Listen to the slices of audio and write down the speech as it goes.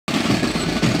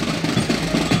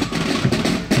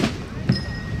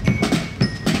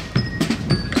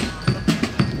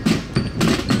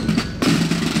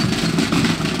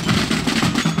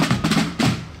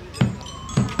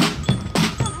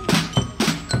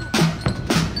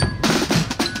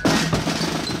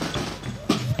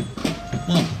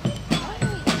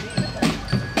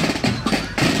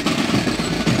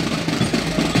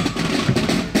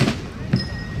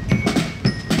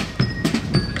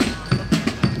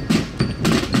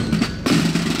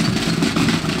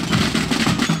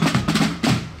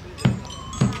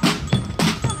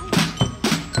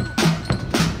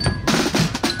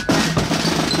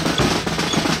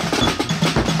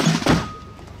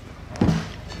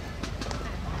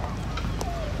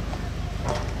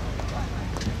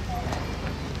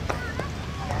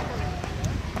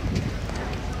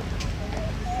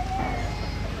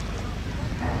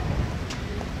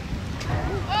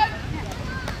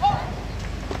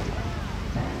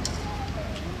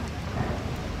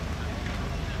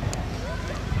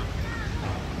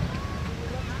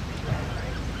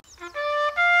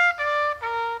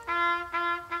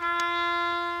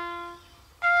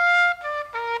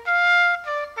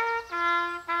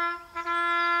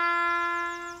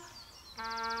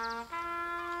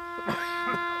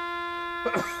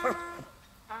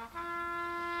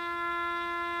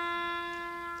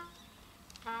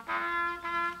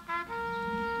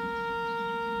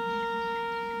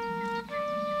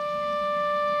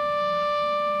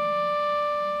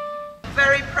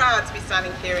very proud to be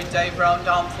standing here in Dover on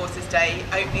Armed Forces Day,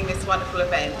 opening this wonderful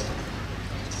event.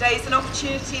 Today is an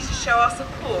opportunity to show our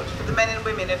support for the men and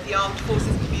women of the Armed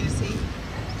Forces community,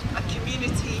 a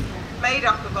community made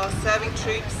up of our serving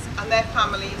troops and their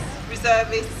families,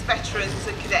 reservists, veterans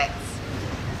and cadets.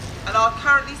 And our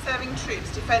currently serving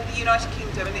troops defend the United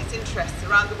Kingdom and its interests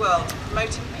around the world,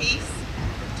 promoting peace,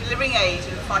 delivering aid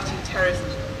and fighting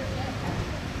terrorism.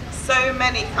 So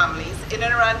many families in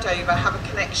and around Dover have a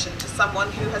connection to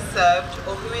someone who has served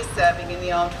or who is serving in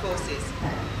the armed forces.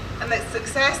 And the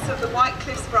success of the White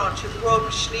Cliffs branch of the Royal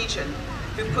British Legion,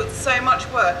 who put so much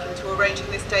work into arranging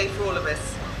this day for all of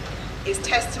us, is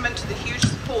testament to the huge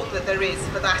support that there is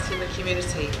for that in the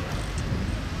community.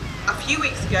 A few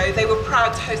weeks ago, they were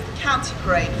proud to host the county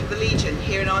parade for the Legion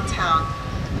here in our town,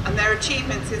 and their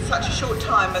achievements in such a short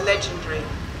time are legendary.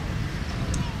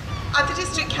 At the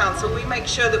District Council, we make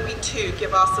sure that we too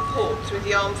give our support through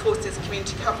the Armed Forces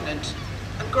Community Covenant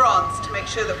and grants to make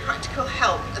sure that practical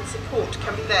help and support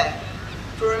can be there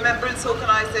for remembrance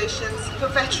organisations, for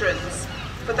veterans,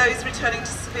 for those returning to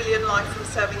civilian life from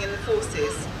serving in the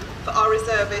forces, for our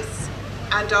reservists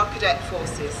and our cadet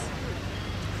forces.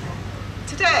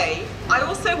 Today, I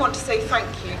also want to say thank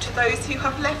you to those who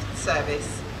have left the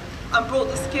service and brought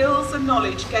the skills and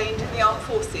knowledge gained in the armed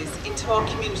forces into our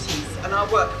communities and our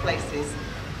workplaces,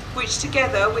 which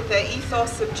together with their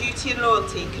ethos of duty and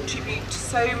loyalty contribute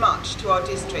so much to our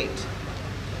district.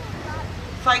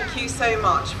 Thank you so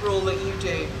much for all that you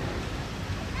do.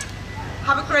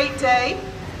 Have a great day.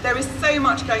 There is so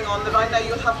much going on that I know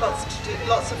you'll have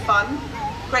lots of fun,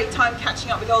 great time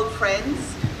catching up with old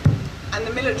friends, and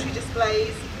the military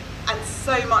displays, and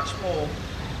so much more.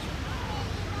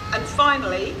 And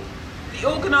finally, the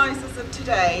organisers of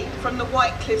today from the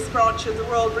White Cliffs branch of the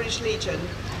Royal British Legion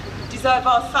deserve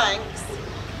our thanks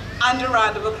and a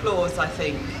round of applause, I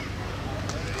think.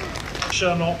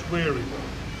 Shall not weary,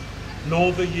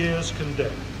 nor the years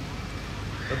condemn.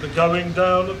 At the going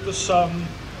down of the sun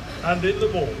and in the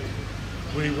morning,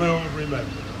 we will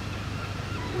remember.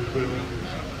 We will remember.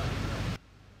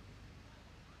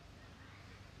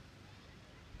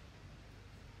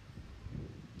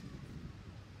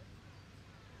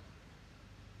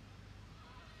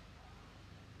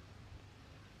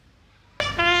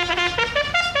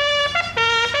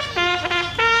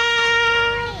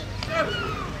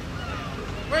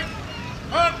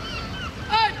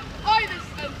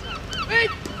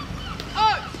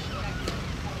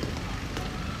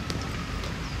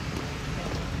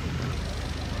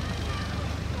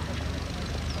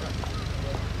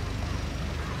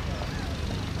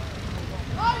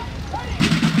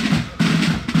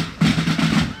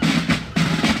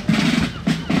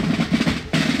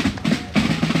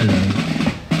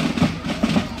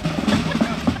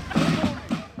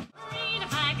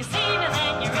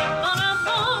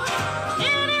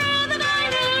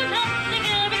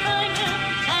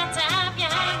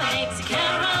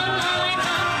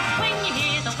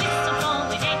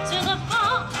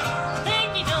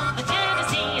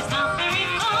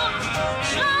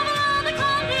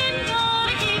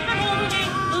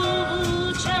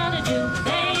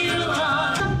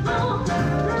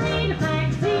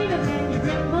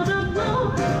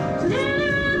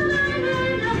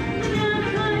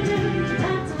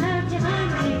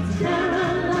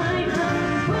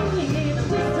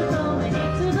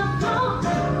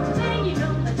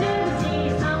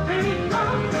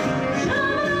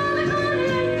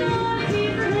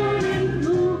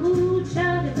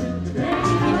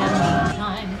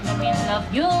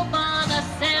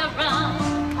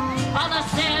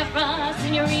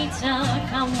 Senorita,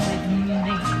 come with me.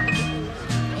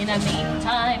 In the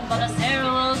meantime, Bonacera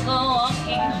will go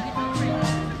walking,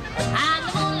 and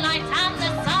the moonlight and the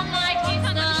sunlight is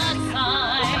the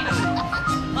side.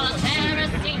 Bonacera,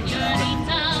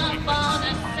 senorita,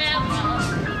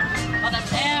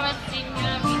 Bonacera,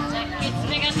 senorita, kiss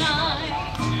me goodnight.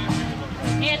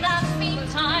 In the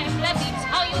meantime, let me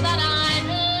tell you that I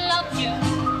love you.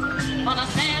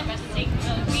 Bonacera,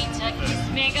 senorita, kiss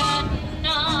me goodnight.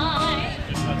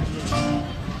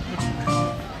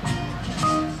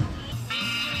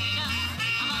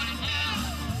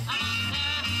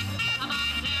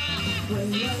 When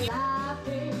you're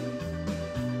laughing,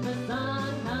 the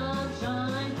sun comes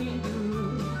shining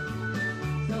through.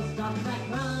 So stop that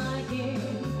crying,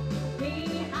 be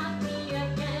happy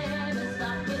again, and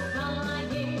stop your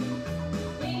sighing.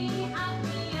 Be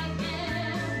happy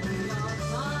again.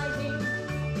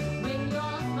 When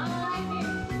you're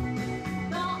smiling,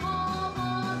 the whole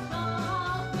world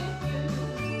starts with you.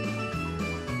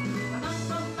 I come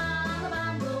from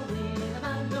Alabama with a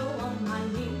banjo on my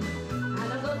knee, and I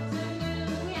go to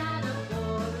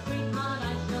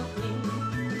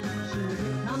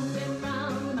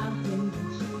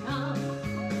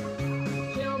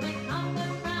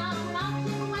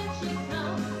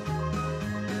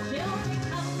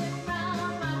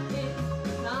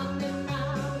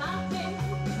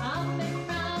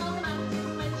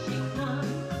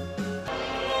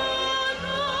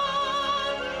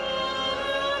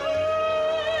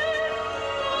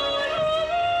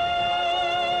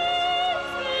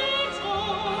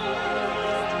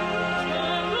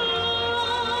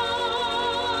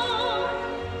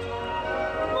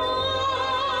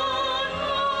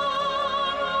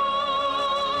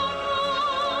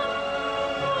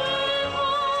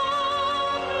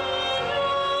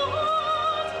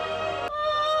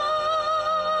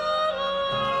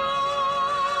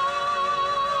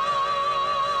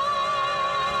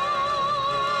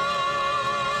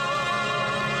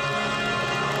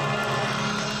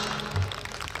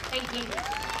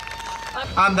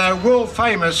and their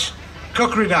world-famous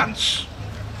cookery dance.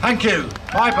 Thank you.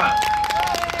 Piper.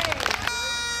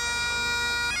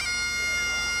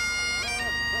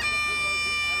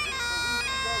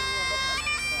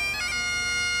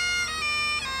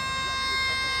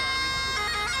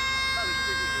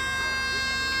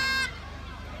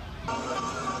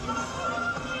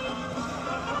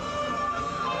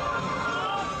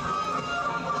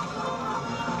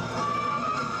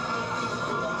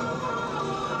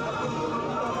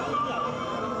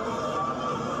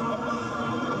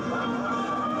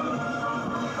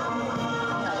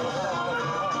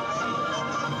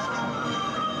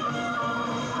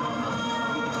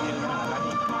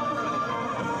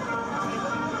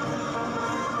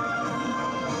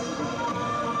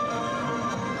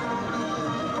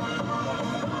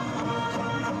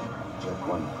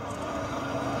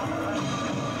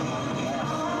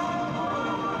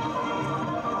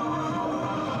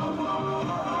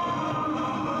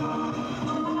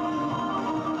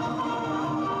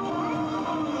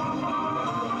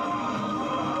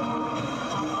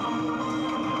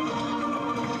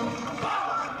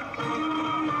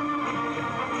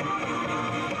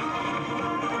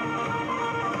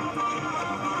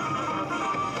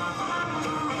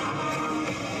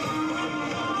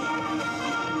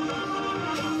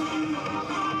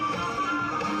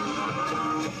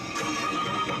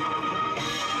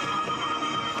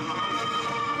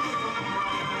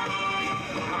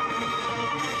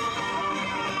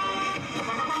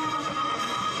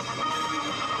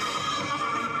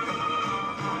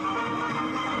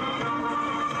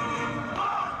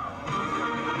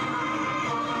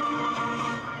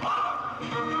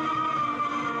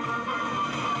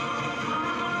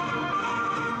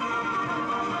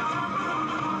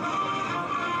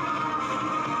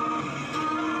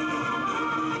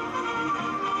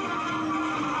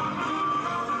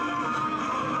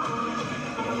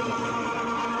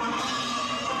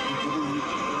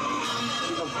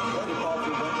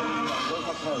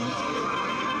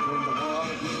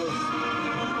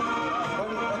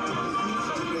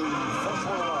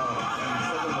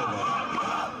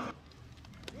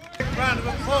 Round of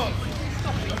applause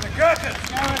for the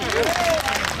Gurkhas.